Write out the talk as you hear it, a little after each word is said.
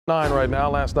9 right now.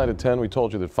 Last night at 10, we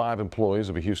told you that 5 employees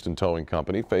of a Houston towing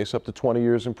company face up to 20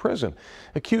 years in prison,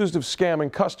 accused of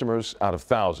scamming customers out of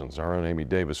thousands. Our own Amy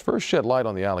Davis first shed light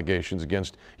on the allegations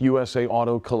against USA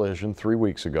Auto Collision 3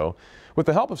 weeks ago. With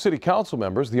the help of city council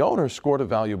members, the owners scored a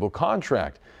valuable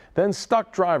contract, then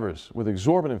stuck drivers with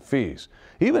exorbitant fees.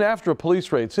 Even after a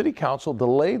police raid, city council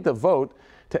delayed the vote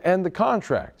to end the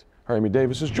contract. Our Amy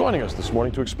Davis is joining us this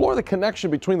morning to explore the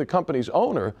connection between the company's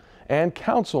owner and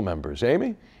council members.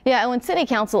 Amy? Yeah, when City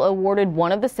Council awarded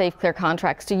one of the SafeClear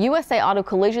contracts to USA Auto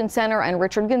Collision Center and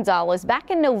Richard Gonzalez back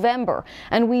in November,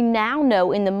 and we now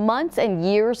know in the months and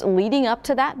years leading up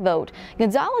to that vote,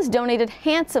 Gonzalez donated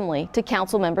handsomely to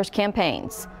council members'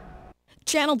 campaigns.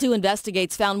 Channel 2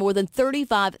 Investigates found more than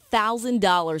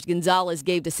 $35,000 Gonzalez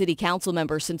gave to city council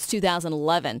members since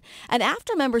 2011. And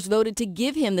after members voted to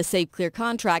give him the SafeClear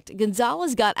contract,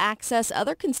 Gonzalez got access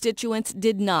other constituents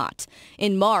did not.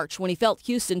 In March, when he felt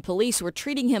Houston police were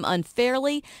treating him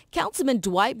unfairly, Councilman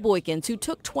Dwight Boykins, who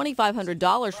took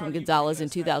 $2,500 from Gonzalez in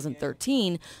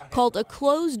 2013, called a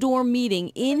closed-door meeting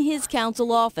in his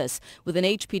council office with an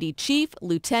HPD chief,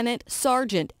 lieutenant,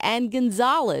 sergeant, and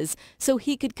Gonzalez so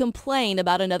he could complain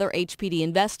about another HPD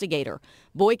investigator.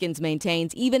 Boykins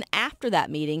maintains even after that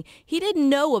meeting, he didn't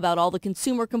know about all the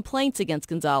consumer complaints against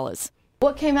Gonzalez.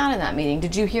 What came out in that meeting?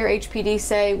 Did you hear HPD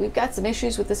say, we've got some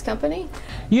issues with this company?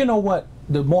 You know what?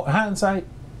 The more hindsight,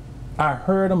 I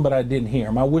heard them, but I didn't hear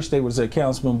them. I wish they would say,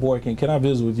 Councilman Boykins, can I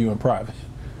visit with you in private?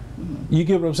 You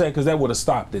get what I'm saying? Because that would have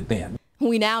stopped it then.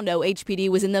 We now know HPD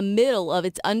was in the middle of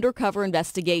its undercover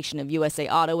investigation of USA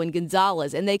Auto and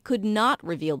Gonzalez, and they could not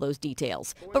reveal those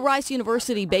details. But Rice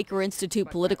University Baker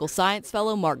Institute political science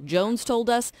fellow Mark Jones told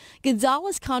us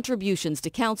Gonzalez's contributions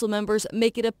to council members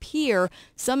make it appear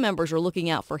some members are looking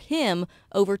out for him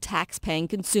over tax-paying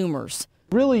consumers.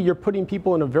 Really, you're putting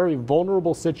people in a very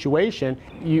vulnerable situation.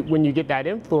 When you get that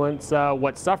influence,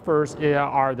 what suffers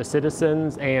are the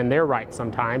citizens and their rights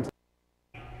sometimes.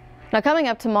 Now, coming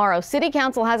up tomorrow, City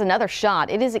Council has another shot.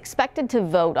 It is expected to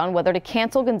vote on whether to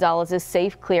cancel Gonzalez's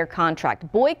SafeClear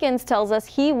contract. Boykins tells us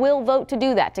he will vote to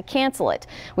do that, to cancel it.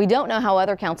 We don't know how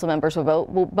other council members will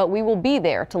vote, but we will be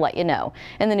there to let you know.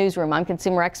 In the newsroom, I'm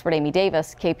consumer expert Amy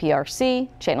Davis, KPRC,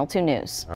 Channel 2 News.